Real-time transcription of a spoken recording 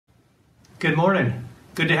Good morning.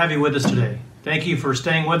 Good to have you with us today. Thank you for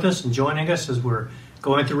staying with us and joining us as we're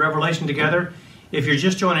going through Revelation together. If you're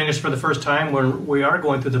just joining us for the first time, we are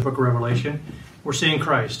going through the book of Revelation. We're seeing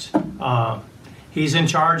Christ. He's in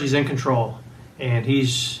charge, he's in control, and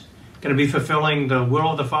he's going to be fulfilling the will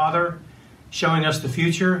of the Father, showing us the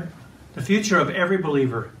future of every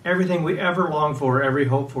believer. Everything we ever long for, every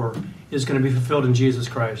hope for, is going to be fulfilled in Jesus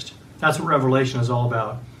Christ. That's what Revelation is all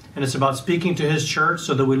about. And it's about speaking to his church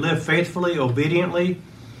so that we live faithfully, obediently,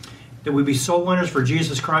 that we be soul winners for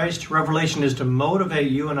Jesus Christ. Revelation is to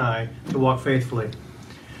motivate you and I to walk faithfully.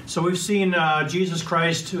 So we've seen Jesus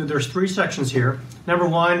Christ. There's three sections here. Number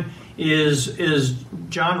one is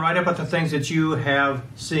John write about the things that you have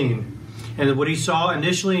seen. And what he saw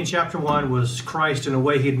initially in chapter 1 was Christ in a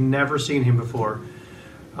way he'd never seen him before.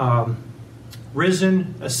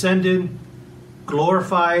 Risen, ascended,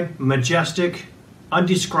 glorified, majestic,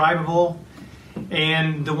 undescribable,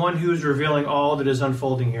 and the one who's revealing all that is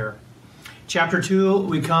unfolding here. Chapter 2,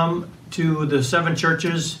 we come to the 7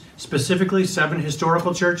 churches, specifically 7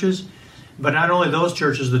 historical churches, but not only those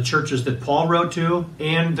churches, the churches that Paul wrote to,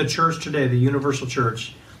 and the church today, the universal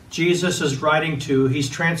church. Jesus is writing to, he's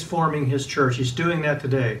transforming his church. He's doing that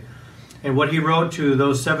today. And what he wrote to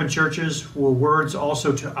those 7 churches were words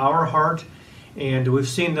also to our heart, and we've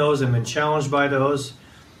seen those and been challenged by those.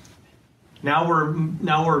 Now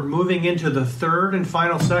we're moving into the third and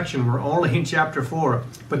final section. We're only in chapter 4,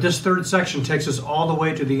 but this third section takes us all the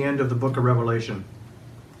way to the end of the book of Revelation.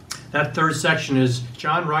 That third section is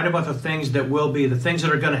John, write about the things that will be, the things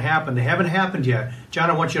that are going to happen. They haven't happened yet. John,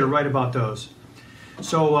 I want you to write about those.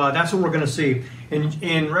 So that's what we're going to see.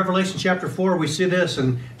 In Revelation chapter 4, we see this,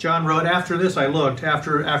 and John wrote, after this I looked,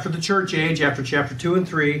 after the church age, after chapter 2 and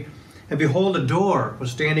 3, and behold, a door was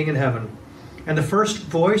standing in heaven. And the first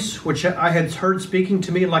voice, which I had heard speaking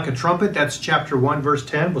to me like a trumpet, that's chapter 1, verse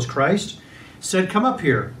 10, was Christ, said, come up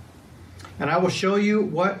here, and I will show you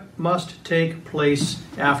what must take place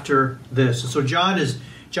after this. And so John is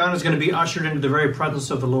going to be ushered into the very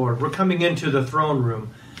presence of the Lord. We're coming into the throne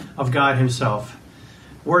room of God himself.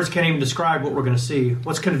 Words can't even describe what we're going to see.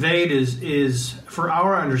 What's conveyed is for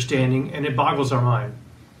our understanding, and it boggles our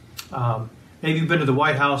mind. Maybe you've been to the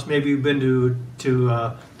White House. Maybe you've been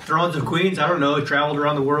to Thrones of Queens. I don't know. Traveled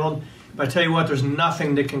around the world. But I tell you what, there's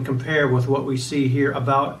nothing that can compare with what we see here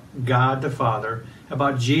about God the Father,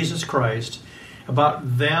 about Jesus Christ,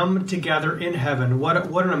 about them together in heaven. What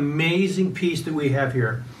an amazing piece that we have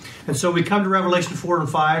here. And so we come to Revelation 4 and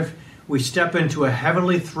 5. We step into a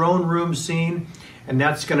heavenly throne room scene, and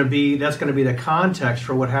that's going to be the context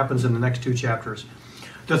for what happens in the next 2 chapters.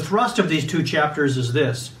 The thrust of these 2 chapters is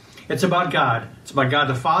this. It's about God. It's about God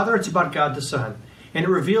the Father. It's about God the Son. And it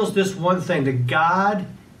reveals this one thing, that God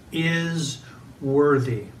is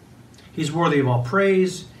worthy. He's worthy of all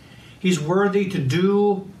praise. He's worthy to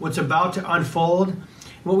do what's about to unfold.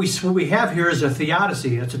 What we have here is a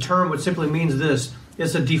theodicy. It's a term which simply means this.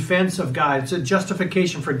 It's a defense of God. It's a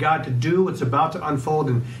justification for God to do what's about to unfold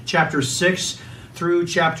in chapter 6 through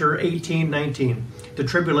chapter 18, 19, the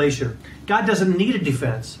tribulation. God doesn't need a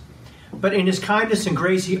defense. But in his kindness and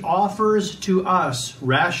grace, he offers to us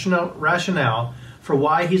rationale for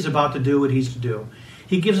why he's about to do what he's to do.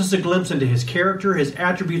 He gives us a glimpse into his character, his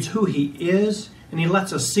attributes, who he is, and he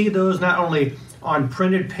lets us see those not only on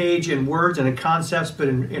printed page in words and in concepts, but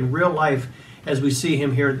in real life as we see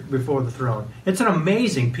him here before the throne. It's an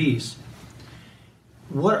amazing piece.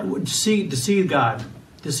 To see God,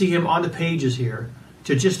 to see him on the pages here,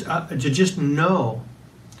 to just know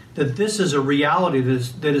that this is a reality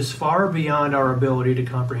that is far beyond our ability to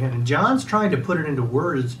comprehend. And John's trying to put it into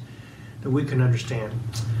words that we can understand.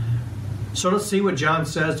 So let's see what John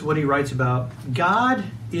says, what he writes about. God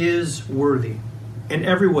is worthy in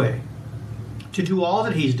every way to do all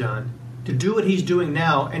that he's done, to do what he's doing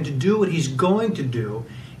now, and to do what he's going to do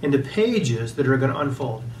in the pages that are going to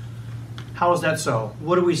unfold. How is that so?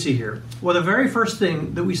 What do we see here? Well, the very first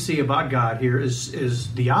thing that we see about God here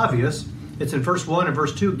is the obvious. It's in verse 1 and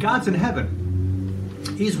verse 2. God's in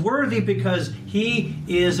heaven. He's worthy because he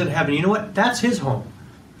is in heaven. You know what? That's his home.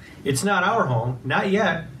 It's not our home. Not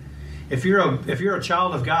yet. If you're a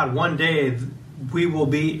child of God, one day we will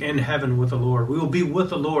be in heaven with the Lord. We will be with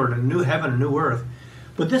the Lord in a new heaven, a new earth.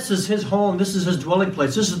 But this is his home. This is his dwelling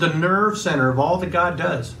place. This is the nerve center of all that God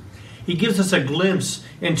does. He gives us a glimpse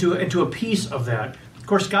into a piece of that. Of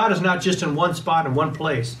course, God is not just in one spot in one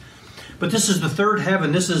place. But this is the third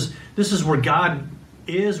heaven. This is where God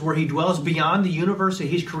is, where he dwells beyond the universe that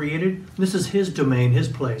he's created. This is his domain, his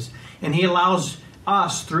place. And he allows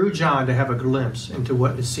us, through John, to have a glimpse into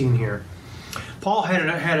what is seen here. Paul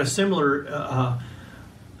had a similar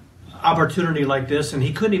opportunity like this, and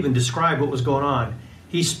he couldn't even describe what was going on.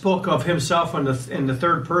 He spoke of himself in the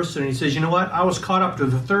third person, and he says, you know what? I was caught up to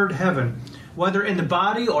the third heaven. Whether in the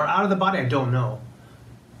body or out of the body, I don't know.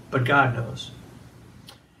 But God knows.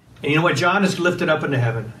 And you know what? John is lifted up into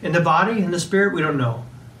heaven. In the body, in the spirit, we don't know.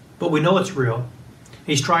 But we know it's real.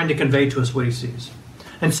 He's trying to convey to us what he sees.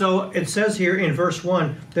 And so it says here in verse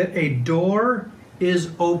 1 that a door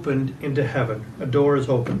is opened into heaven. A door is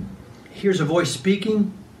open. Here's a voice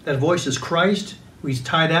speaking. That voice is Christ. We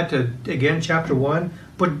tie that to, again, chapter 1.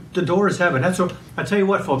 But the door is heaven. I tell you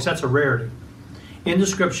what, folks, that's a rarity in the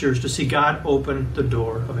Scriptures to see God open the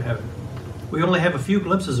door of heaven. We only have a few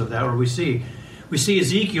glimpses of that where we see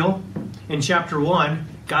Ezekiel in chapter 1.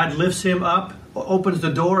 God lifts him up, opens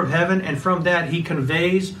the door of heaven, and from that he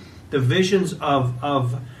conveys the visions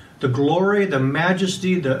of the glory, the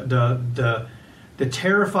majesty, the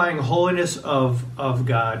terrifying holiness of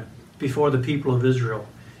God before the people of Israel.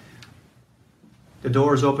 The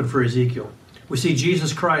door is open for Ezekiel. We see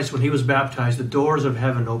Jesus Christ, when he was baptized, the doors of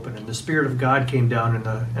heaven opened, and the Spirit of God came down,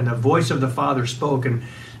 and the voice of the Father spoke, and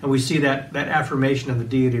we see that affirmation of the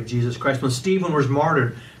deity of Jesus Christ. When Stephen was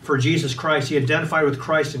martyred for Jesus Christ, he identified with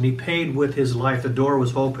Christ, and he paid with his life. The door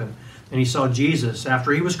was open, and he saw Jesus,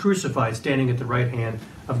 after he was crucified, standing at the right hand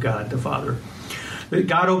of God the Father.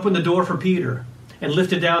 God opened the door for Peter and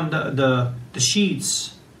lifted down the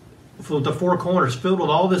sheets, the four corners, filled with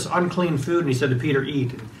all this unclean food, and he said to Peter,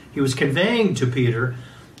 eat. And he was conveying to Peter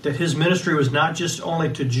that his ministry was not just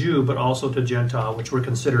only to Jew, but also to Gentile, which were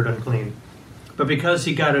considered unclean. But because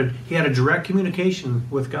he had a direct communication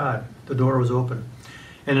with God, the door was open.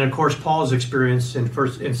 And then, of course, Paul's experience in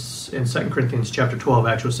 2 Corinthians chapter 12,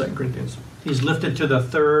 actual 2 Corinthians. He's lifted to the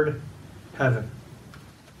third heaven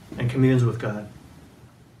and communes with God.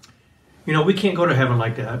 You know, we can't go to heaven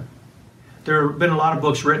like that. There have been a lot of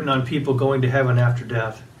books written on people going to heaven after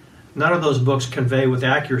death. None of those books convey with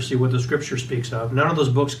accuracy what the Scripture speaks of. None of those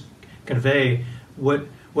books convey what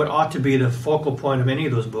ought to be the focal point of any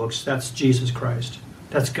of those books. That's Jesus Christ.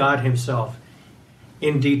 That's God himself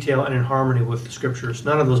in detail and in harmony with the Scriptures.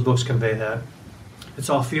 None of those books convey that. It's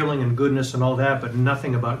all feeling and goodness and all that, but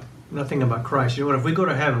nothing about Christ. You know what? If we go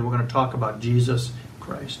to heaven, we're going to talk about Jesus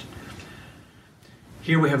Christ.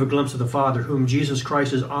 Here we have a glimpse of the Father, whom Jesus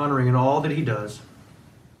Christ is honoring in all that he does.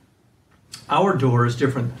 Our door is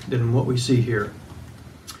different than what we see here.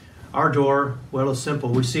 Our door, well, is simple.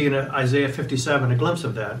 We see in Isaiah 57 a glimpse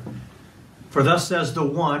of that. For thus says the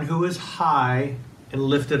one who is high and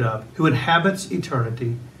lifted up, who inhabits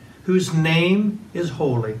eternity, whose name is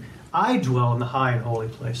holy. I dwell in the high and holy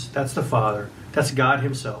place. That's the Father. That's God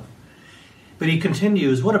himself. But he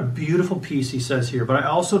continues, what a beautiful piece he says here. But I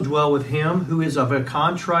also dwell with him who is of a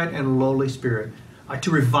contrite and lowly spirit.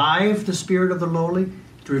 To revive the spirit of the lowly,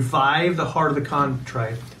 to revive the heart of the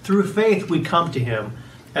contrite. Through faith we come to him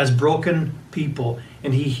as broken people,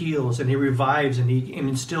 and he heals and he revives and he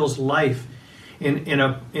instills life in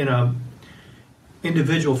a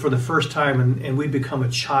individual for the first time, and we become a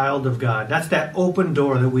child of God. That's that open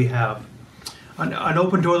door that we have. An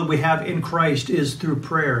open door that we have in Christ is through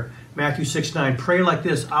prayer. Matthew 6:9. Pray like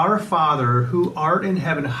this: Our Father who art in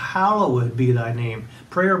heaven, hallowed be thy name.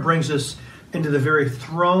 Prayer brings us into the very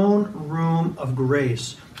throne room of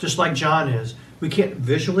grace, just like John is. We can't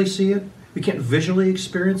visually see it. We can't visually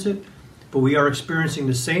experience it, but we are experiencing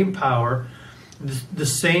the same power, the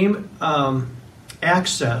same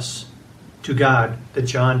access to God that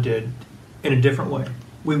John did in a different way.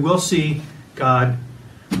 We will see God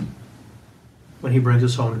when he brings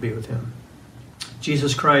us home to be with him.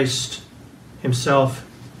 Jesus Christ himself,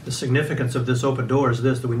 the significance of this open door is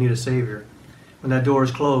this, that we need a Savior. When that door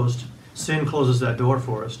is closed, sin closes that door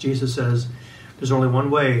for us. Jesus says there's only one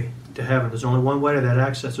way to heaven. There's only one way to that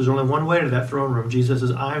access. There's only one way to that throne room. Jesus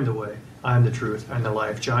says, I am the way. I am the truth. I am the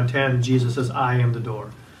life. John 10, Jesus says, I am the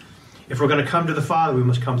door. If we're going to come to the Father, we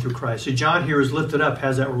must come through Christ. See, John here is lifted up,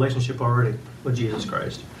 has that relationship already with Jesus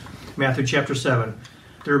Christ. Matthew chapter 7.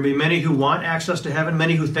 There will be many who want access to heaven,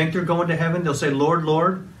 many who think they're going to heaven. They'll say, Lord,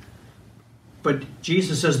 Lord. But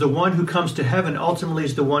Jesus says the one who comes to heaven ultimately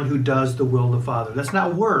is the one who does the will of the Father. That's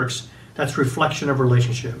not works. That's reflection of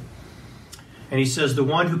relationship. And he says the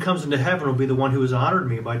one who comes into heaven will be the one who has honored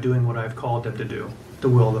me by doing what I've called them to do, the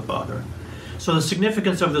will of the Father. So the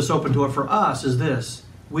significance of this open door for us is this.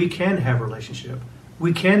 We can have relationship.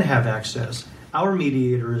 We can have access. Our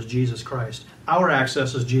mediator is Jesus Christ. Our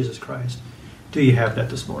access is Jesus Christ. Do you have that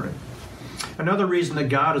this morning? Another reason that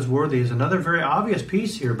God is worthy is another very obvious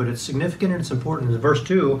piece here, but it's significant and it's important. In verse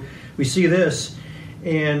 2, we see this.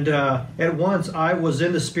 And at once I was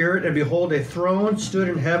in the Spirit, and behold, a throne stood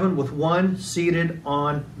in heaven with one seated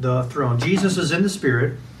on the throne. Jesus is in the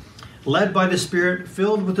Spirit. led by the Spirit,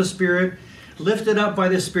 filled with the Spirit, lifted up by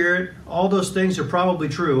the Spirit. All those things are probably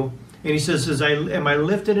true. And he says, am I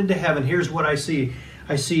lifted into heaven? Here's what I see.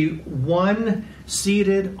 I see one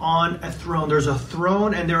seated on a throne. There's a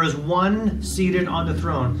throne and there is one seated on the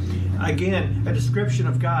throne. Again, a description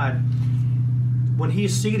of God. When he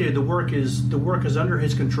is seated, the work is under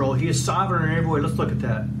his control. He is sovereign in every way. Let's look at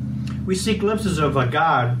that. We see glimpses of a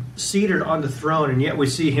God seated on the throne, and yet we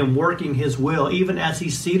see him working his will, even as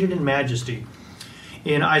he's seated in majesty.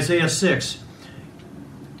 In Isaiah 6,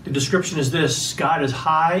 the description is this: God is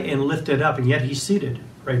high and lifted up, and yet he's seated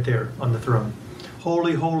right there on the throne.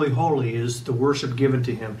 Holy, holy, holy is the worship given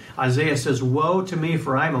to him. Isaiah says, woe to me,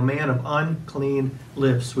 for I am a man of unclean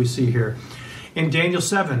lips, we see here. In Daniel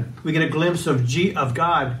 7, we get a glimpse of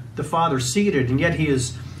God the Father seated, and yet he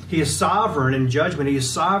is sovereign in judgment. He is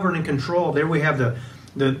sovereign in control. There we have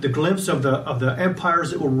the glimpse of the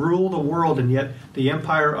empires that will rule the world, and yet the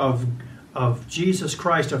empire of Jesus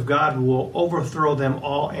Christ, of God, will overthrow them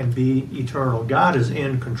all and be eternal. God is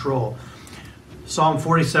in control. Psalm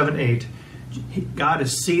 47:8. God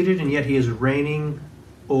is seated, and yet he is reigning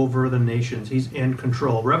over the nations. He's in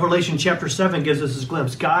control. Revelation chapter 7 gives us this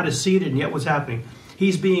glimpse. God is seated, and yet what's happening?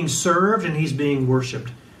 He's being served and he's being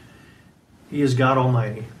worshipped. He is God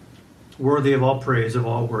Almighty, worthy of all praise, of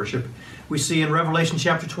all worship. We see in Revelation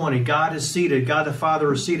chapter 20, God is seated. God the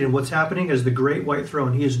Father is seated. What's happening is the great white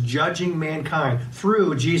throne. He is judging mankind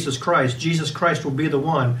through Jesus Christ. Jesus Christ will be the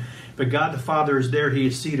one, but God the Father is there. He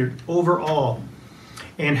is seated over all.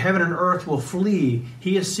 And heaven and earth will flee.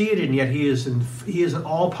 He is seated, and yet he is in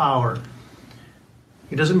all power.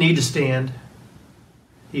 He doesn't need to stand.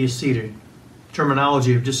 He is seated.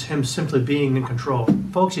 Terminology of just him simply being in control.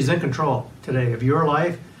 Folks, he's in control today of your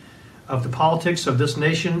life, of the politics of this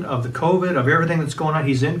nation, of the COVID, of everything that's going on.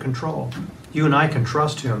 He's in control. You and I can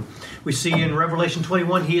trust him. We see in Revelation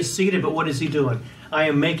 21, he is seated, but what is he doing? I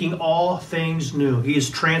am making all things new. He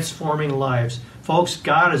is transforming lives. Folks,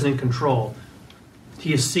 God is in control.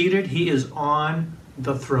 He is seated. He is on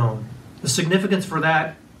the throne. The significance for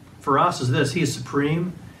that, for us, is this: he is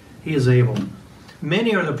supreme. He is able.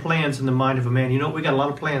 Many are the plans in the mind of a man. You know, we got a lot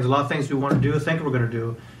of plans, a lot of things we want to do, think we're going to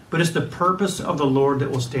do. But it's the purpose of the Lord that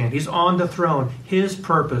will stand. He's on the throne. His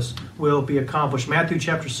purpose will be accomplished. Matthew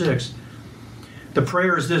chapter 6. The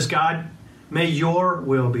prayer is this: God, may your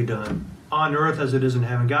will be done on earth as it is in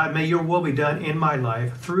heaven. God, may your will be done in my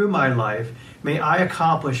life, through my life. May I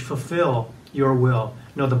accomplish, fulfill your will.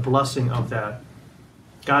 Know the blessing of that.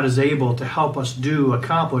 God is able to help us do,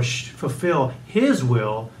 accomplish, fulfill his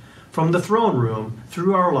will from the throne room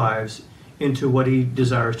through our lives into what he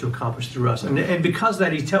desires to accomplish through us. And because of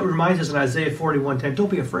that, he reminds us in Isaiah 41:10,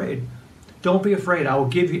 don't be afraid. Don't be afraid. I will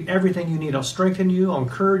give you everything you need. I'll strengthen you. I'll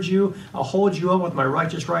encourage you. I'll hold you up with my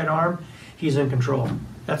righteous right arm. He's in control.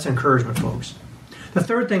 That's encouragement, folks. The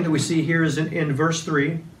third thing that we see here is in verse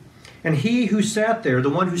 3. And he who sat there, the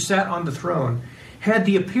one who sat on the throne, had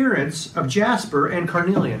the appearance of jasper and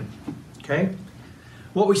carnelian. Okay?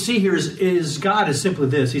 What we see here is God is simply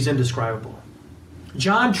this: he's indescribable.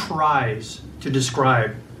 John tries to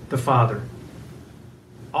describe the Father.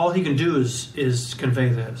 All he can do is convey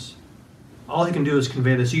this. All he can do is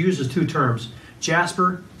convey this. He uses two terms.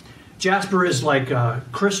 Jasper. Jasper is like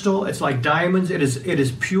crystal. It's like diamonds. It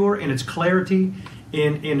is pure in its clarity,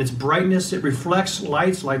 in its brightness. It reflects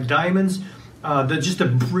lights like diamonds.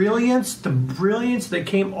 The brilliance that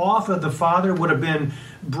came off of the Father would have been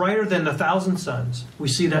brighter than 1,000 suns. We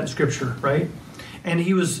see that in Scripture, right? And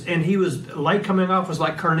he was light coming off was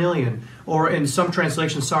like carnelian, or in some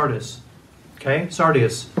translations, sardis. Okay,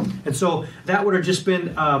 sardius. And so that would have just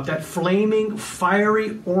been that flaming,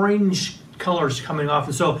 fiery orange colors coming off.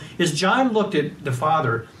 And so as John looked at the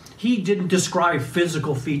Father, he didn't describe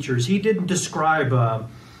physical features. He didn't describe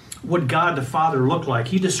what God the Father looked like.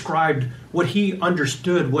 He described what he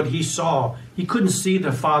understood, what he saw. He couldn't see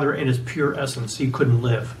the Father in his pure essence. He couldn't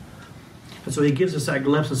live. And so he gives us that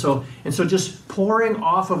glimpse. And so just pouring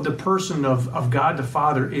off of the person of God the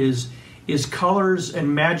Father is colors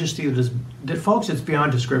and majesty that folks, it's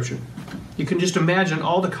beyond description. You can just imagine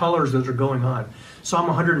all the colors that are going on. Psalm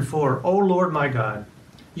 104, O Lord my God,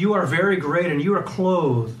 you are very great, and you are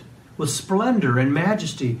clothed with splendor and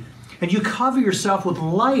majesty, and you cover yourself with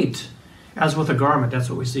light as with a garment. That's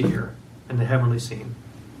what we see here in the heavenly scene.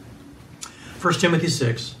 1 Timothy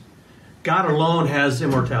 6, God alone has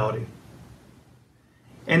immortality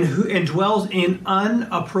and dwells in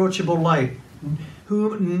unapproachable light,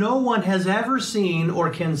 whom no one has ever seen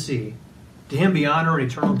or can see. To him be honor and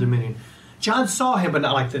eternal dominion. John saw him, but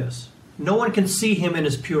not like this. No one can see him in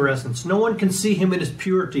his pure essence. No one can see him in his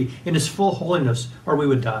purity, in his full holiness, or we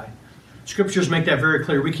would die. Scriptures make that very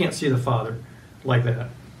clear. We can't see the Father like that.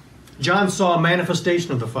 John saw a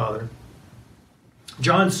manifestation of the Father.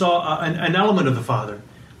 John saw an element of the Father,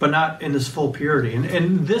 but not in this full purity.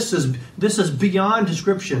 And this is beyond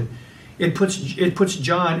description. It puts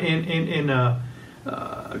John in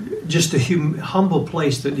just a humble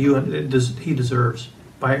place that he deserves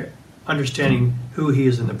by understanding who he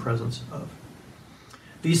is in the presence of.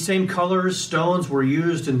 These same colors, stones, were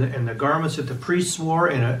used in the garments that the priests wore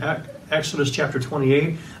in Exodus chapter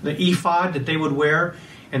 28. The ephod that they would wear,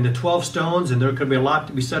 and the 12 stones, and there could be a lot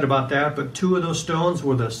to be said about that, but 2 of those stones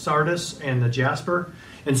were the sardis and the jasper.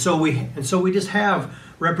 And so we just have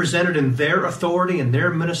represented in their authority and their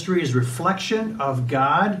ministry is reflection of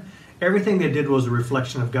God. Everything they did was a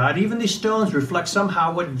reflection of God. Even these stones reflect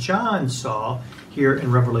somehow what John saw here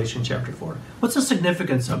in Revelation chapter 4. What's the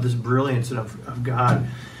significance of this brilliance of God?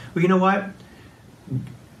 Well, you know what?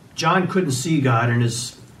 John couldn't see God in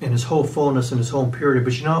his whole fullness and his whole purity,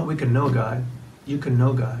 but you know what? We can know God. You can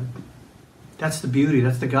know God. That's the beauty.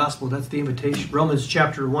 That's the gospel. That's the invitation. Romans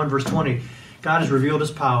chapter 1, verse 20. God has revealed his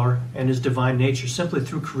power and his divine nature simply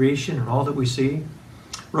through creation and all that we see.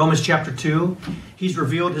 Romans chapter 2, he's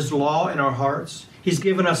revealed his law in our hearts. He's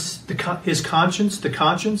given us his conscience, the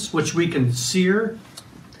conscience, which we can sear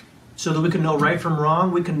so that we can know right from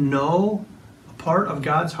wrong. We can know a part of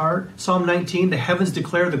God's heart. Psalm 19, the heavens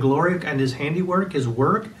declare the glory and his handiwork, his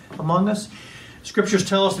work among us. Scriptures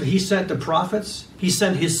tell us that he sent the prophets. He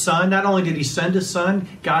sent his son. Not only did he send his son,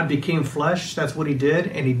 God became flesh. That's what he did.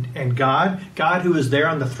 And God who is there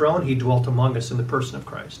on the throne, he dwelt among us in the person of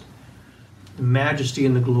Christ. The majesty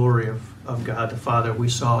and the glory of God the Father we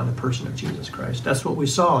saw in the person of Jesus Christ. That's what we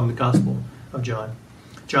saw in the Gospel of John.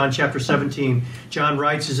 John chapter 17, John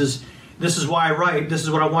writes, this is why I write, this is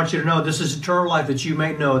what I want you to know, this is eternal life, that you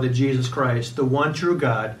may know that Jesus Christ, the one true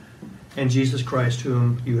God, and Jesus Christ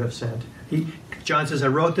whom you have sent. John says, I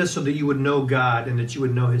wrote this so that you would know God and that you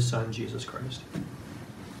would know his Son, Jesus Christ.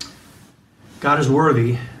 God is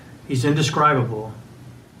worthy. He's indescribable.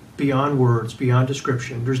 Beyond words, beyond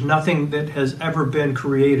description. There's nothing that has ever been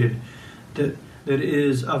created that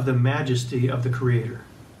is of the majesty of the Creator,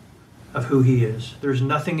 of who he is. There's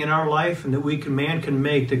nothing in our life and that man can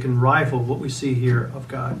make that can rival what we see here of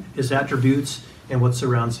God, his attributes and what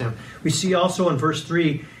surrounds him. We see also in verse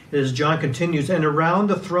 3, as John continues, and around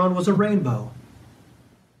the throne was a rainbow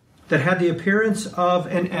that had the appearance of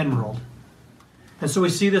an emerald. And so we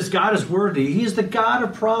see this God is worthy. He is the God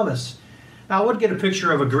of promise. Now, I would get a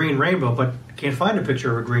picture of a green rainbow, but I can't find a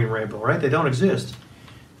picture of a green rainbow, right? They don't exist.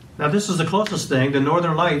 Now, this is the closest thing. The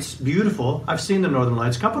Northern Lights, beautiful. I've seen the Northern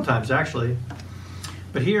Lights a couple times, actually.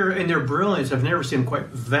 But here, in their brilliance, I've never seen them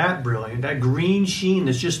quite that brilliant. That green sheen,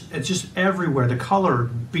 it's just everywhere. The color,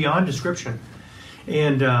 beyond description.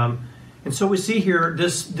 And so we see here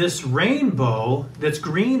this rainbow that's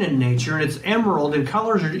green in nature, and it's emerald, and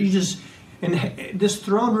colors are, and this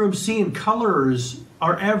throne room scene, colors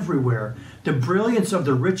are everywhere. The brilliance of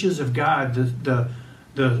the riches of God, the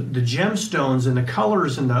gemstones and the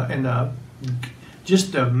colors and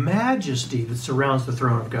just the majesty that surrounds the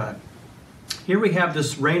throne of God. Here we have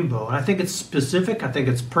this rainbow. I think it's specific. I think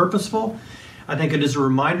it's purposeful. I think it is a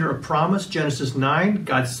reminder of promise. Genesis 9,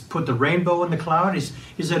 God's put the rainbow in the cloud.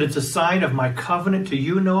 He said, it's a sign of my covenant to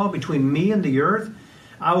you, Noah, between me and the earth.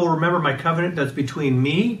 I will remember my covenant that's between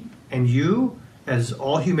me and you, as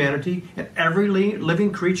all humanity, and every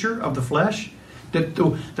living creature of the flesh, that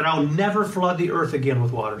I will never flood the earth again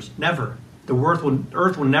with waters. Never. The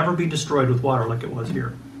earth will never be destroyed with water like it was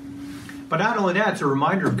here. But not only that, it's a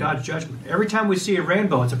reminder of God's judgment. Every time we see a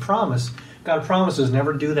rainbow, it's a promise. God promises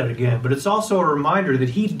never to do that again. But it's also a reminder that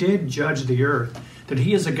he did judge the earth, that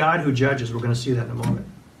he is a God who judges. We're going to see that in a moment.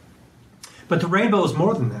 But the rainbow is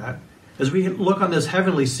more than that. As we look on this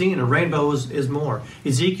heavenly scene, a rainbow is more.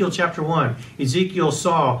 Ezekiel chapter 1, Ezekiel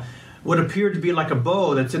saw what appeared to be like a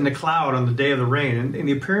bow that's in the cloud on the day of the rain. And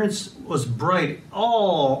the appearance was bright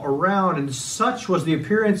all around, and such was the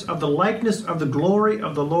appearance of the likeness of the glory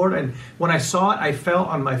of the Lord. And when I saw it, I fell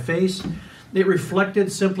on my face. It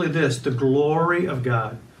reflected simply this, the glory of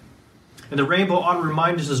God. And the rainbow ought to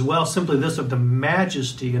remind us as well simply this, of the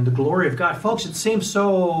majesty and the glory of God. Folks, it seems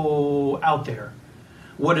so out there,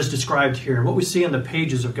 what is described here, what we see in the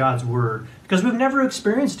pages of God's Word, because we've never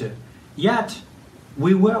experienced it. Yet,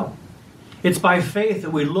 we will. It's by faith that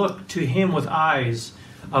we look to him with eyes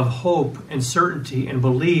of hope and certainty and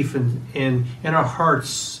belief in our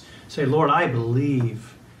hearts. Say, Lord, I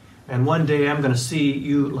believe. And one day I'm going to see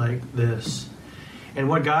you like this. And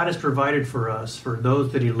what God has provided for us, for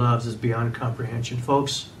those that he loves, is beyond comprehension.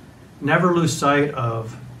 Folks, never lose sight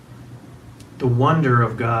of the wonder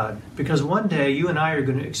of God. Because one day you and I are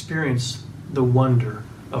going to experience the wonder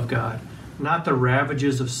of God, not the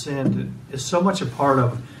ravages of sin that is so much a part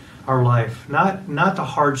of our life, not the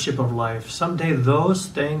hardship of life. Someday those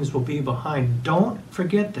things will be behind. Don't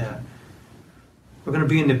forget that. We're going to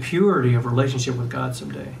be in the purity of relationship with God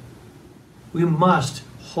someday. We must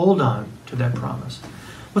hold on to that promise.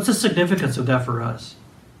 What's the significance of that for us?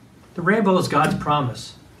 The rainbow is God's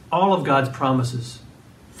promise. All of God's promises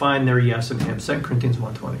find their yes in Him. 2 Corinthians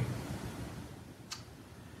 1:20.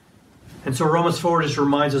 And so Romans 4 just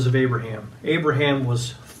reminds us of Abraham. Abraham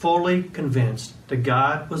was fully convinced that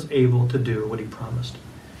God was able to do what He promised.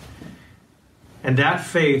 And that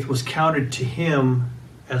faith was counted to him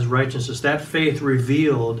as righteousness. That faith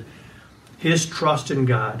revealed his trust in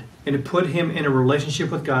God. And it put him in a relationship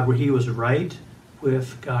with God where he was right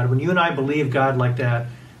with God. When you and I believe God like that,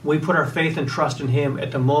 we put our faith and trust in Him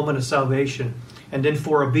at the moment of salvation, and then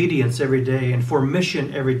for obedience every day, and for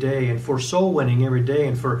mission every day, and for soul winning every day,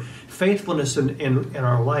 and for faithfulness in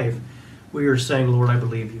our life, we are saying, Lord, I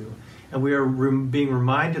believe you. And we are being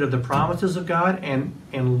reminded of the promises of God and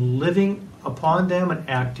living upon them and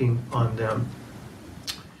acting on them.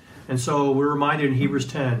 And so we're reminded in Hebrews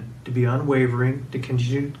 10 to be unwavering, to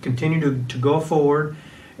continue to go forward,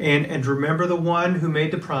 and remember the one who made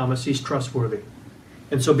the promise. He's trustworthy.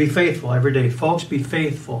 And so be faithful every day. Folks, be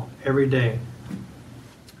faithful every day.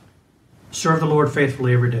 Serve the Lord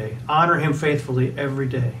faithfully every day. Honor Him faithfully every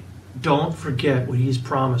day. Don't forget what He's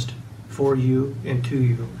promised for you and to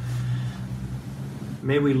you.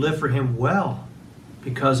 May we live for Him well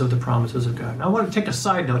because of the promises of God. Now I want to take a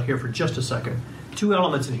side note here for just a second. Two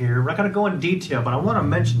elements in here. We're not going to go into detail, but I want to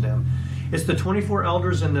mention them. It's the 24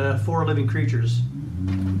 elders and the 4 living creatures.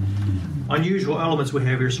 Unusual elements we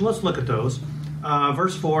have here. So let's look at those.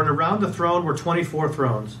 Verse 4, and around the throne were 24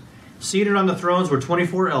 thrones. Seated on the thrones were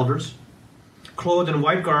 24 elders, clothed in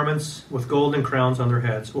white garments with golden crowns on their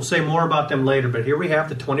heads. We'll say more about them later, but here we have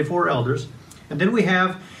the 24 elders. And then we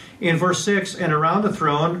have in verse 6, and around the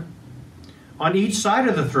throne, on each side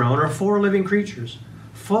of the throne, are 4 living creatures,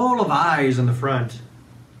 full of eyes in the front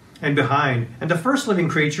and behind. And the first living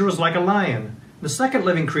creature was like a lion. The second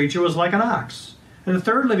living creature was like an ox. And the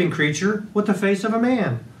third living creature with the face of a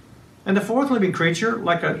man. And the fourth living creature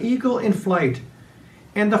like an eagle in flight.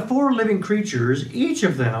 And the 4 living creatures, each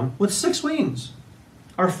of them with 6 wings,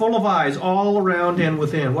 are full of eyes all around and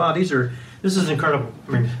within. Wow, this is incredible.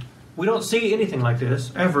 I mean, we don't see anything like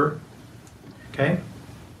this ever. Okay?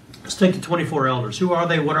 Let's take the 24 elders. Who are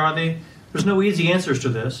they? What are they? There's no easy answers to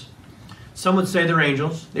this. Some would say they're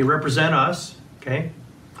angels. They represent us. Okay?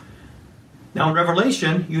 Now in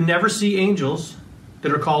Revelation, you never see angels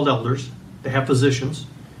that are called elders. They have positions.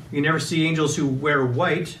 You never see angels who wear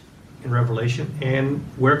white in Revelation and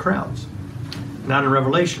wear crowns. Not in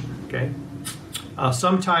Revelation. Okay?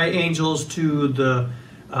 Some tie angels to the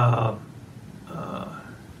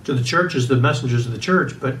churches, the messengers of the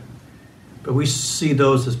church, but we see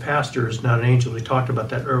those as pastors, not an angel. We talked about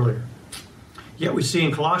that earlier. Yet we see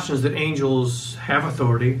in Colossians that angels have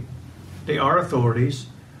authority. They are authorities.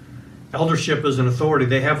 Eldership is an authority.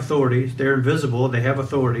 They have authority. They're invisible. They have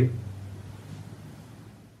authority.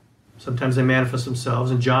 Sometimes they manifest themselves.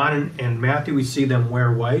 In John and Matthew, we see them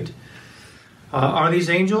wear white. Are these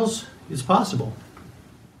angels? It's possible.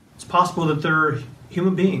 It's possible that they're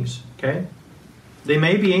human beings. Okay? They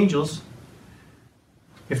may be angels.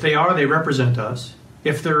 If they are, they represent us.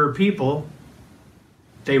 If they're people,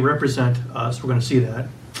 they represent us. We're going to see that.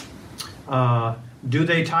 Do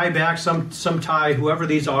they tie back, some tie, whoever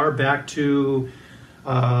these are, back to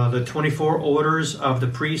the 24 orders of the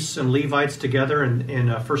priests and Levites together in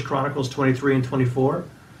 1 Chronicles 23 and 24?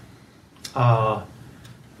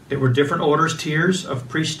 There were different orders, tiers of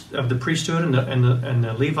the priesthood and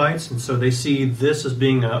the Levites, and so they see this as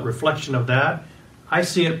being a reflection of that. I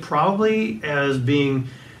see it probably as being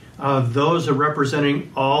those are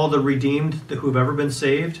representing all the redeemed who have ever been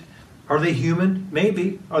saved. Are they human?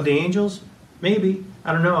 Maybe. Are they angels? Maybe.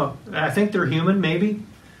 I don't know. I think they're human, maybe.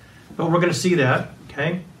 But we're going to see that.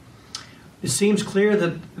 Okay? It seems clear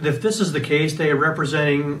that if this is the case, they are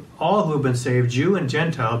representing all who have been saved, Jew and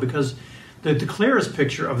Gentile, because the clearest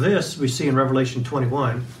picture of this we see in Revelation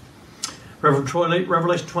 21.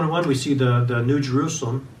 Revelation 21, we see the New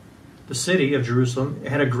Jerusalem, the city of Jerusalem.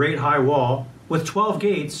 It had a great high wall with 12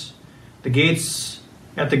 gates.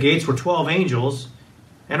 At the gates were 12 angels,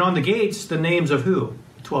 and on the gates the names of who?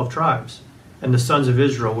 12 tribes, and the sons of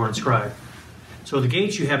Israel were inscribed. So the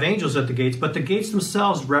gates, you have angels at the gates, but the gates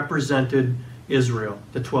themselves represented Israel,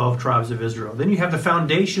 the 12 tribes of Israel. Then you have the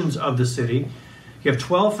foundations of the city. You have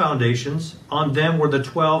 12 foundations. On them were the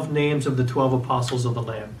 12 names of the 12 apostles of the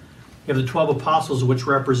Lamb. You have the 12 apostles, which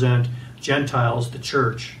represent Gentiles, the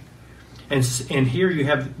church. And here you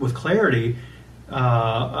have, with clarity,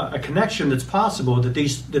 a connection that's possible that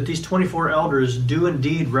these 24 elders do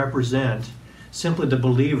indeed represent simply the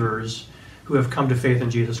believers who have come to faith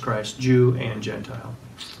in Jesus Christ, Jew and Gentile.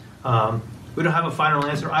 We don't have a final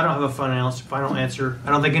answer. I don't have a final answer.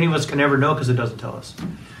 I don't think any of us can ever know because it doesn't tell us.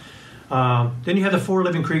 Then you have the 4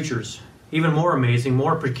 living creatures. Even more amazing,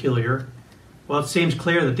 more peculiar. Well, it seems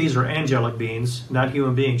clear that these are angelic beings, not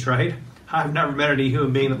human beings, right? I've never met any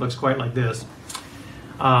human being that looks quite like this.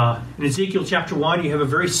 In Ezekiel chapter 1, you have a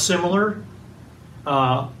very similar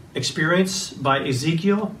experience by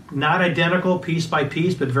Ezekiel. Not identical piece by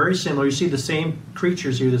piece, but very similar. You see the same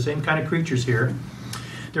creatures here, the same kind of creatures here.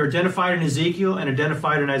 They're identified in Ezekiel and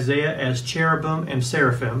identified in Isaiah as cherubim and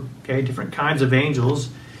seraphim. Okay, different kinds of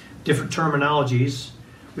angels, different terminologies.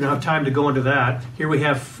 We don't have time to go into that. Here we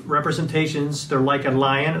have representations. They're like a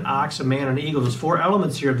lion, an ox, a man, and an eagle. There's 4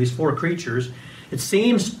 elements here of these 4 creatures. It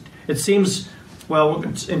seems, well,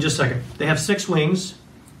 in just a second. They have 6 wings.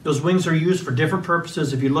 Those wings are used for different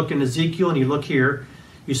purposes. If you look in Ezekiel and you look here,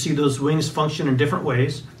 you see those wings function in different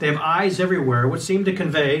ways. They have eyes everywhere, which seem to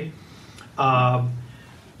convey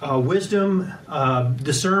wisdom,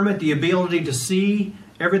 discernment, the ability to see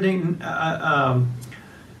everything.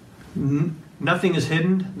 Nothing is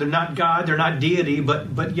hidden. They're not God. They're not deity,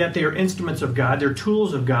 but yet they are instruments of God. They're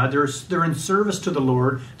tools of God. They're in service to the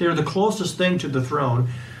Lord. They're the closest thing to the throne.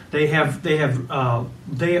 They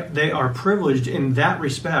are privileged in that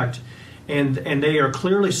respect, and they are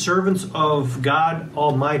clearly servants of God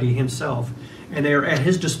Almighty Himself, and they are at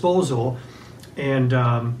His disposal. And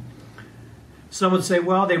some would say,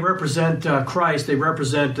 well, they represent Christ. They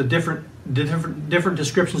represent the different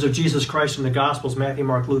descriptions of Jesus Christ in the Gospels, Matthew,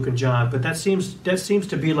 Mark, Luke, and John. But that seems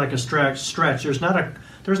to be like a stretch. There's not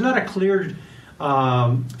a clear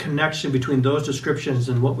connection between those descriptions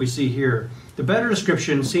and what we see here. The better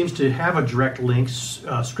description seems to have a direct link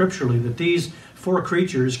scripturally, that these 4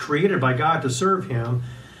 creatures created by God to serve Him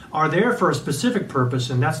are there for a specific purpose,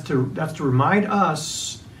 and that's to remind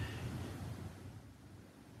us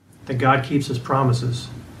that God keeps His promises.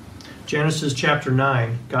 Genesis chapter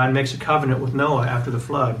 9, God makes a covenant with Noah after the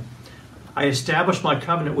flood. I establish my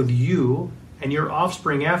covenant with you and your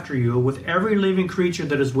offspring after you, with every living creature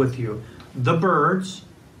that is with you, the birds,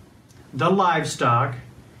 the livestock,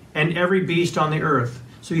 and every beast on the earth.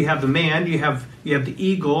 So you have the man, you have the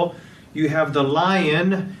eagle, you have the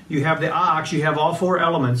lion, you have the ox, you have all 4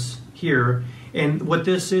 elements here. And what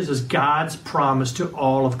this is God's promise to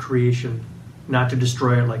all of creation, not to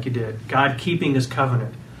destroy it like He did. God keeping His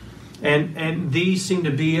covenant. And these seem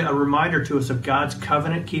to be a reminder to us of God's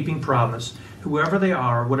covenant-keeping promise. Whoever they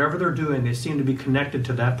are, whatever they're doing, they seem to be connected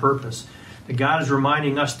to that purpose. That God is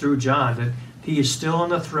reminding us through John that He is still on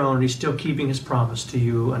the throne and He's still keeping His promise to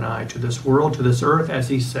you and I, to this world, to this earth, as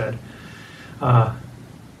He said.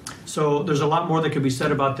 So there's a lot more that could be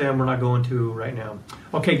said about them. We're not going to right now.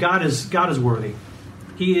 Okay, God is worthy.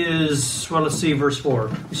 He is, well, let's see, verse 4.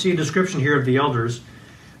 You see a description here of the elders.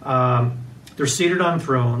 They're seated on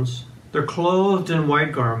thrones. They're clothed in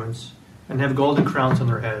white garments and have golden crowns on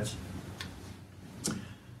their heads.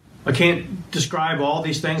 I can't describe all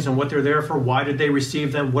these things and what they're there for. Why did they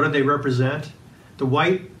receive them? What do they represent? The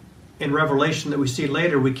white in Revelation that we see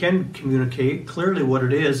later, we can communicate clearly what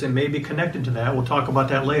it is and may be connected to that. We'll talk about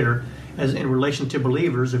that later as in relation to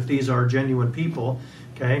believers, if these are genuine people.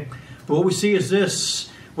 Okay, but what we see is this: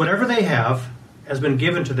 whatever they have has been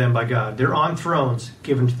given to them by God. They're on thrones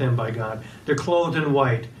given to them by God. They're clothed in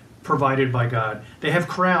white, provided by God. They have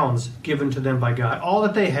crowns given to them by God. All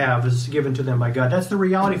that they have is given to them by God. That's the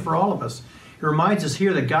reality for all of us. It reminds us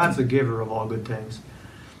here that God's the giver of all good things.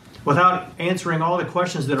 Without answering all the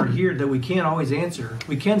questions that are here that we can't always answer,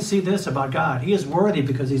 we can see this about God. He is worthy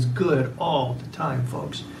because He's good all the time,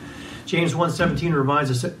 folks. James 1:17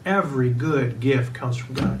 reminds us that every good gift comes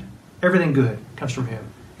from God. Everything good comes from Him.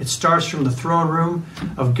 It starts from the throne room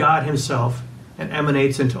of God Himself and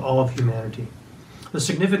emanates into all of humanity. The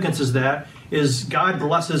significance is God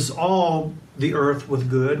blesses all the earth with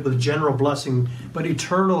good, with general blessing, but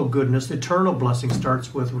eternal goodness, eternal blessing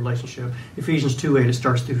starts with relationship. Ephesians 2:8, it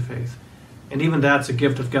starts through faith. And even that's a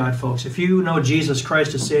gift of God, folks. If you know Jesus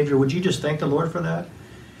Christ as Savior, would you just thank the Lord for that?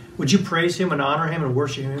 Would you praise Him and honor Him and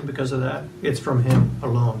worship Him because of that? It's from Him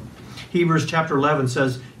alone. Hebrews chapter 11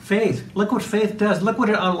 says, faith, look what faith does. Look what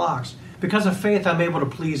it unlocks. Because of faith, I'm able to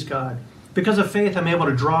please God. Because of faith, I'm able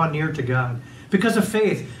to draw near to God. Because of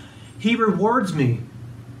faith, He rewards me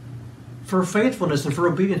for faithfulness and for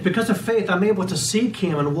obedience. Because of faith, I'm able to seek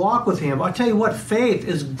Him and walk with Him. I tell you what, faith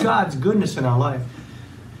is God's goodness in our life.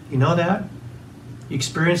 You know that? You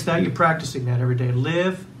experience that, you're practicing that every day.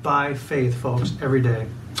 Live by faith, folks, every day.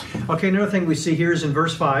 Okay, another thing we see here is in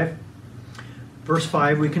verse 5. Verse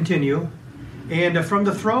 5, we continue. And from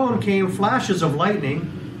the throne came flashes of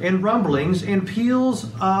lightning and rumblings and peals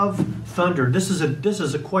of thunder. This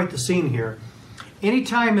is quite the scene here.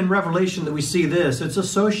 Anytime in Revelation that we see this, it's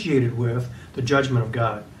associated with the judgment of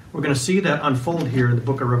God. We're going to see that unfold here in the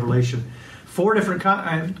book of Revelation. 4 different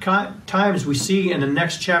times we see in the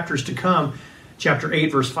next chapters to come. Chapter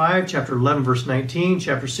 8, verse 5, chapter 11, verse 19,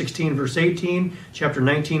 chapter 16, verse 18, chapter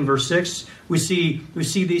 19, verse 6. We see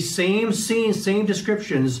these same scenes, same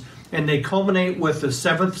descriptions, and they culminate with the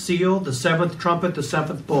seventh seal, the seventh trumpet, the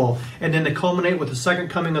seventh bowl. And then they culminate with the second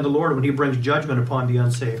coming of the Lord when he brings judgment upon the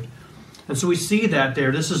unsaved. And so we see that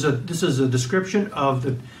there. This is a description of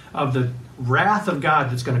the wrath of God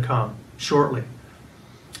that's going to come shortly.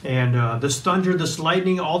 And this thunder, this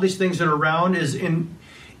lightning, all these things that are around is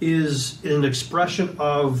an expression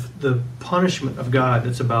of the punishment of God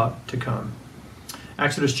that's about to come.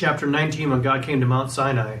 Exodus chapter 19, when God came to Mount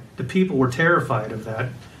Sinai, the people were terrified of that.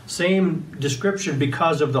 Same description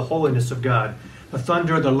because of the holiness of God. The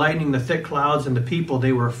thunder, the lightning, the thick clouds, and the people,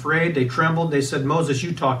 they were afraid, they trembled. They said, Moses,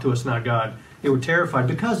 you talk to us, not God. They were terrified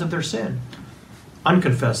because of their sin.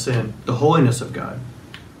 Unconfessed sin, the holiness of God.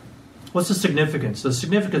 What's the significance? The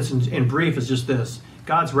significance in brief is just this.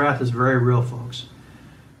 God's wrath is very real, folks.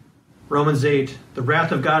 Romans 8, the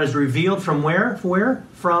wrath of God is revealed from where? Where?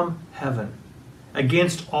 From heaven.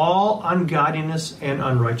 Against all ungodliness and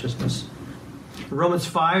unrighteousness. Romans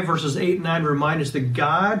 5, verses 8 and 9 remind us that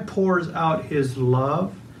God pours out his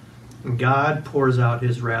love and God pours out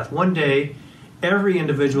his wrath. One day, every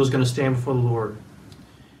individual is going to stand before the Lord.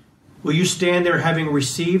 Will you stand there having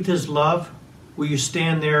received his love? Will you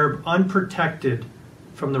stand there unprotected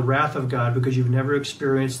from the wrath of God because you've never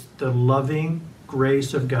experienced the loving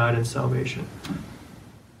grace of God in salvation?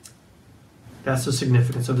 That's the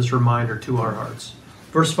significance of this reminder to our hearts.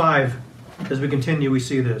 Verse 5, as we continue, we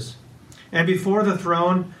see this. And before the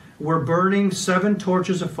throne were burning 7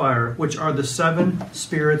 torches of fire, which are the 7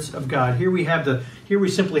 spirits of God. Here we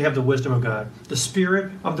simply have the wisdom of God, the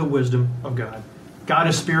spirit of the wisdom of God. God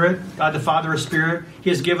is spirit. God the Father is spirit. He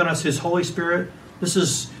has given us his Holy Spirit.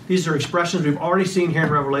 These are expressions we've already seen here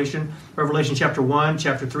in Revelation. Revelation chapter 1,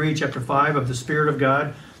 chapter 3, chapter 5 of the Spirit of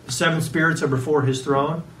God. The 7 spirits are before his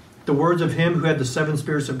throne. The words of him who had the 7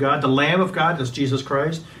 spirits of God. The Lamb of God, that's Jesus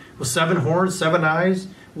Christ, with 7 horns, 7 eyes,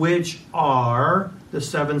 which are the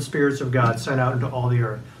 7 spirits of God sent out into all the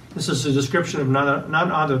earth. This is a description of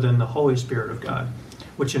none other than the Holy Spirit of God,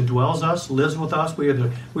 which indwells us, lives with us. We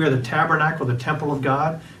are the tabernacle, the temple of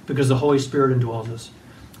God, because the Holy Spirit indwells us.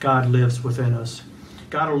 God lives within us.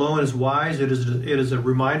 God alone is wise. It is a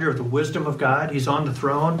reminder of the wisdom of God. He's on the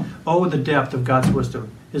throne. Oh, the depth of God's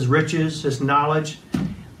wisdom. His riches, his knowledge,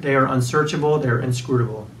 they are unsearchable, they're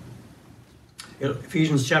inscrutable.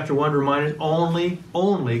 Ephesians chapter 1 reminds us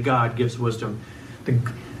only God gives wisdom.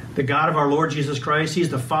 The God of our Lord Jesus Christ, he's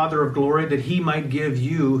the Father of glory, that he might give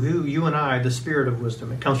you and I, the spirit of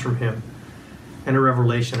wisdom. It comes from him. And a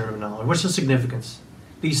revelation and a knowledge. What's the significance?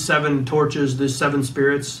 These 7 torches, these 7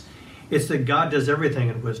 spirits, it's that God does everything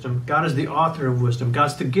in wisdom. God is the author of wisdom.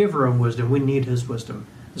 God's the giver of wisdom. We need his wisdom.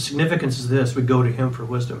 The significance is this: we go to him for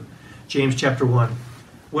wisdom. James chapter 1.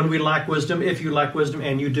 When we lack wisdom, if you lack wisdom,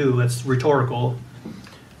 and you do, it's rhetorical.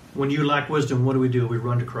 When you lack wisdom, what do? We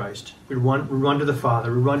run to Christ. We run to the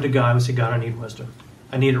Father. We run to God and say, God, I need wisdom.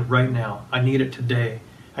 I need it right now. I need it today.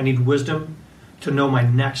 I need wisdom to know my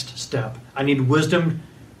next step. I need wisdom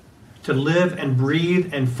to live and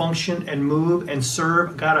breathe and function and move and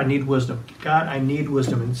serve. God, I need wisdom. God, I need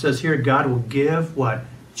wisdom. And it says here, God will give what?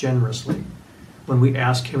 Generously. When we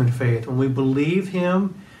ask him in faith. When we believe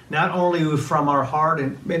him, not only from our heart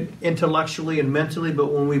and intellectually and mentally,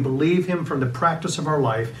 but when we believe him from the practice of our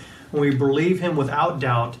life, when we believe him without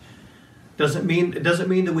doubt, it doesn't mean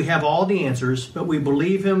that we have all the answers, but we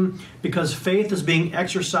believe him because faith is being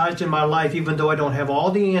exercised in my life. Even though I don't have all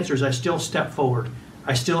the answers, I still step forward.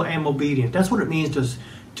 I still am obedient. That's what it means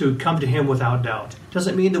to come to him without doubt. It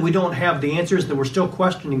doesn't mean that we don't have the answers, that we're still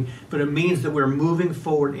questioning, but it means that we're moving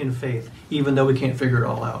forward in faith, even though we can't figure it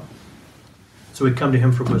all out. So we come to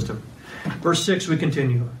him for wisdom. Verse 6, we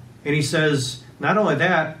continue. And he says, not only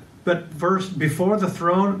that, but before the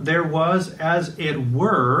throne there was, as it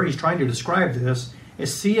were, he's trying to describe this, a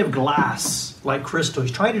sea of glass like crystal.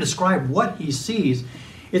 He's trying to describe what he sees.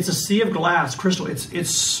 It's a sea of glass, crystal. It's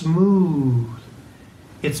smooth.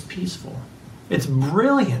 It's peaceful. It's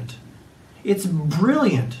brilliant. It's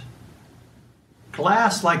brilliant.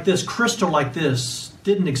 Glass like this, crystal like this,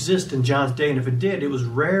 didn't exist in John's day. And if it did, it was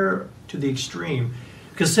rare to the extreme.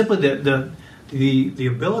 Because simply the The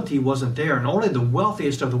ability wasn't there, and only the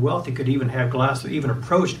wealthiest of the wealthy could even have glass that even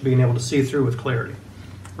approached being able to see through with clarity,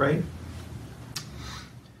 right?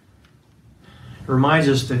 It reminds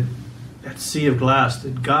us that sea of glass,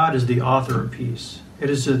 that God is the author of peace. It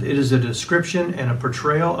is a description and a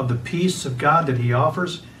portrayal of the peace of God that he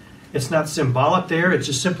offers. It's not symbolic there. It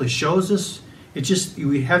just simply shows us.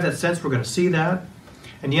 We have that sense we're going to see that.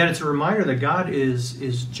 And yet it's a reminder that God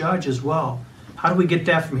is judge as well. How do we get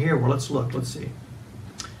that from here? Well, let's look. Let's see.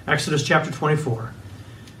 Exodus chapter 24.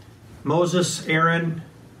 Moses, Aaron,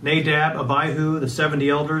 Nadab, Abihu, the 70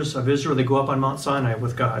 elders of Israel, they go up on Mount Sinai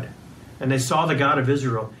with God. And they saw the God of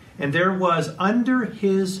Israel. And there was under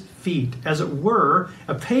his feet, as it were,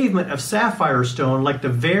 a pavement of sapphire stone, like the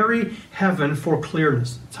very heaven for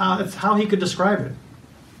clearness. That's how he could describe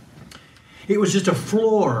it. It was just a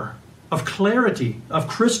floor of clarity, of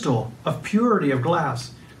crystal, of purity, of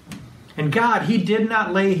glass. And God, he did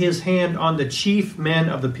not lay his hand on the chief men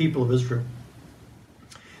of the people of Israel.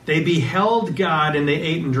 They beheld God and they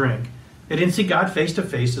ate and drank. They didn't see God face to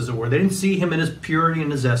face, as it were. They didn't see him in his purity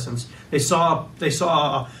and his essence. They saw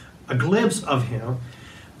a glimpse of him.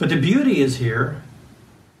 But the beauty is here,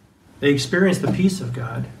 they experienced the peace of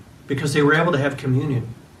God because they were able to have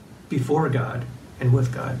communion before God and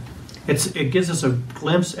with God. It gives us a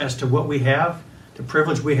glimpse as to what we have, the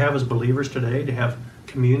privilege we have as believers today to have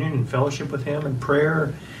communion and fellowship with him and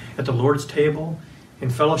prayer at the Lord's table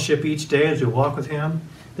and fellowship each day as we walk with him.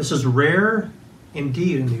 This is rare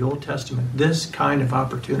indeed in the Old Testament, this kind of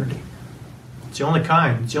opportunity. It's the only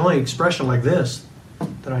kind. It's the only expression like this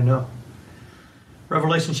that I know.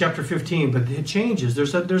 Revelation chapter 15, but it changes.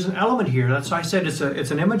 There's an element here. That's why I said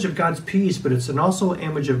it's an image of God's peace, but it's also an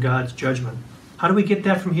image of God's judgment. How do we get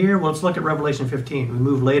that from here? Well, let's look at Revelation 15. We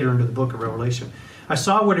move later into the book of Revelation. I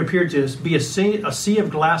saw what appeared to be a sea of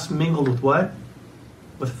glass mingled with what?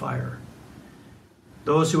 With fire.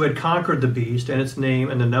 Those who had conquered the beast and its name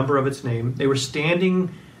and the number of its name, they were standing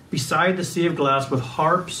beside the sea of glass with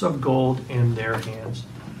harps of gold in their hands.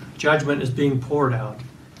 Judgment is being poured out.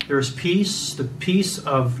 There is peace, the peace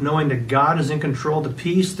of knowing that God is in control, the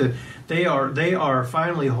peace that they are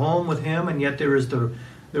finally home with him, and yet there is the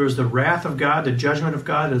wrath of God, the judgment of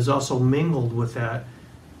God that is also mingled with that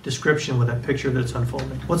description, with that picture that's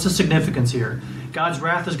unfolding. What's the significance here? God's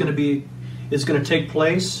wrath is going to take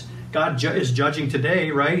place. God is judging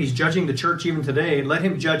today, right? He's judging the church even today. Let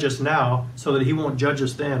him judge us now so that he won't judge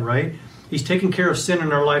us then, right? He's taking care of sin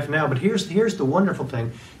in our life now. But here's the wonderful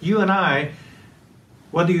thing. You and I,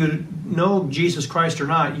 whether you know Jesus Christ or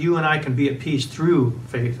not, you and I can be at peace through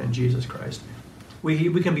faith in Jesus Christ.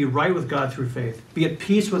 We can be right with God through faith. Be at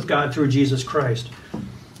peace with God through Jesus Christ.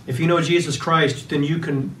 If you know Jesus Christ, then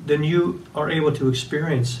you are able to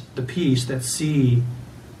experience the peace, that sea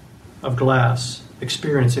of glass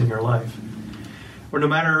experience in your life. Or no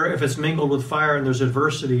matter if it's mingled with fire and there's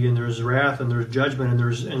adversity and there's wrath and there's judgment and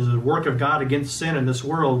there's the work of God against sin in this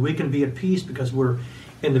world, we can be at peace because we're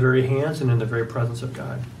in the very hands and in the very presence of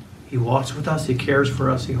God. He walks with us, he cares for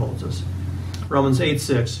us, he holds us. Romans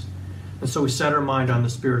 8:6. And so we set our mind on the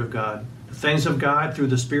Spirit of God. The things of God through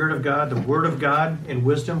the Spirit of God, the Word of God in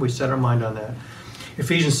wisdom, we set our mind on that.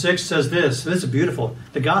 Ephesians 6 says this is beautiful.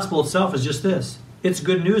 The gospel itself is just this. It's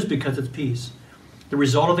good news because it's peace. The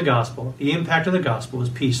result of the gospel, the impact of the gospel is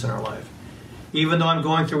peace in our life. Even though I'm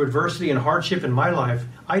going through adversity and hardship in my life,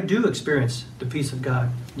 I do experience the peace of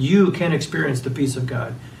God. You can experience the peace of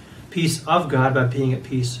God. Peace of God by being at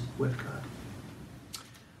peace with God.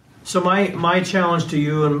 So my challenge to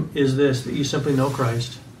you is this, that you simply know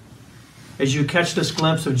Christ. As you catch this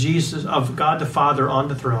glimpse of Jesus, of God the Father on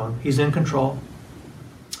the throne, he's in control.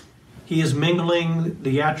 He is mingling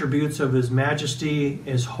the attributes of his majesty,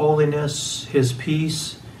 his holiness, his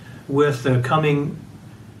peace, with the coming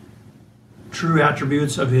true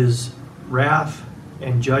attributes of his wrath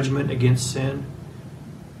and judgment against sin,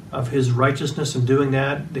 of his righteousness in doing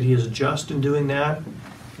that he is just in doing that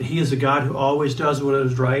he is a God who always does what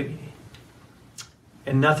is right,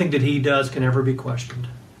 and nothing that he does can ever be questioned,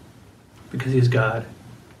 because he's God.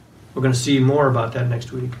 We're going to see more about that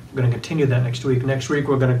next week. We're going to continue that next week. Next week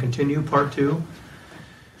we're going to continue part 2.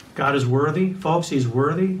 God is worthy. Folks, he's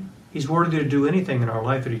worthy. He's worthy to do anything in our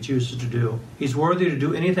life that he chooses to do. He's worthy to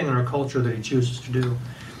do anything in our culture that he chooses to do.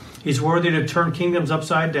 He's worthy to turn kingdoms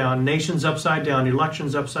upside down, nations upside down,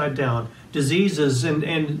 elections upside down, diseases and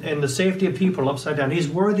the safety of people upside down. He's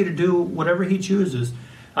worthy to do whatever he chooses.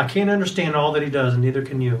 I can't understand all that he does, and neither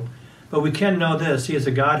can you. But we can know this. He is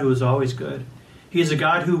a God who is always good. He is a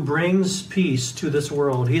God who brings peace to this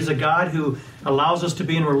world. He is a God who allows us to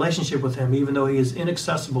be in relationship with him, even though he is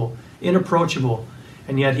inaccessible, inapproachable,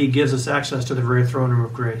 and yet he gives us access to the very throne room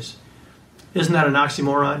of grace. Isn't that an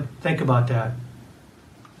oxymoron? Think about that.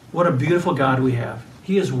 What a beautiful God we have.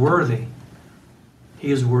 He is worthy.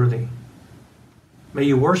 He is worthy. May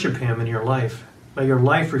you worship him in your life. May your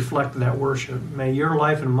life reflect that worship. May your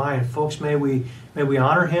life and mine, folks, may we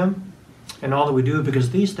honor him in all that we do,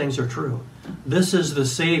 because these things are true. This is the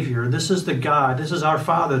Savior. This is the God. This is our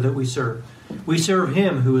Father that we serve. We serve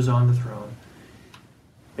him who is on the throne.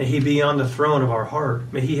 May he be on the throne of our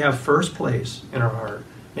heart. May he have first place in our heart.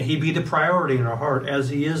 May he be the priority in our heart, as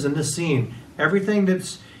he is in this scene. Everything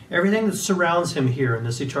that surrounds him here in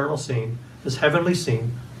this eternal scene, this heavenly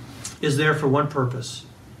scene, is there for one purpose.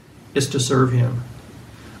 It's to serve him.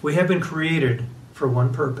 We have been created for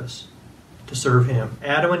one purpose, to serve him.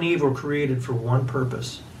 Adam and Eve were created for one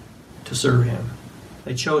purpose, to serve him.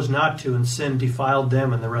 They chose not to, and sin defiled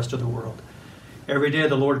them and the rest of the world. Every day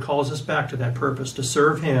the Lord calls us back to that purpose, to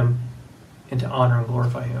serve him and to honor and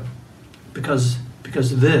glorify him. Because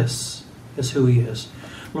this is who he is.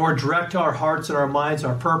 Lord, direct our hearts and our minds,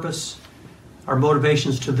 our purpose, our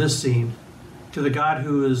motivations to this scene, to the God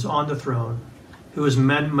who is on the throne, who is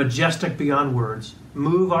majestic beyond words.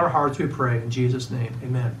 Move our hearts, we pray, in Jesus' name.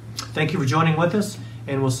 Amen. Thank you for joining with us,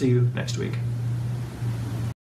 and we'll see you next week.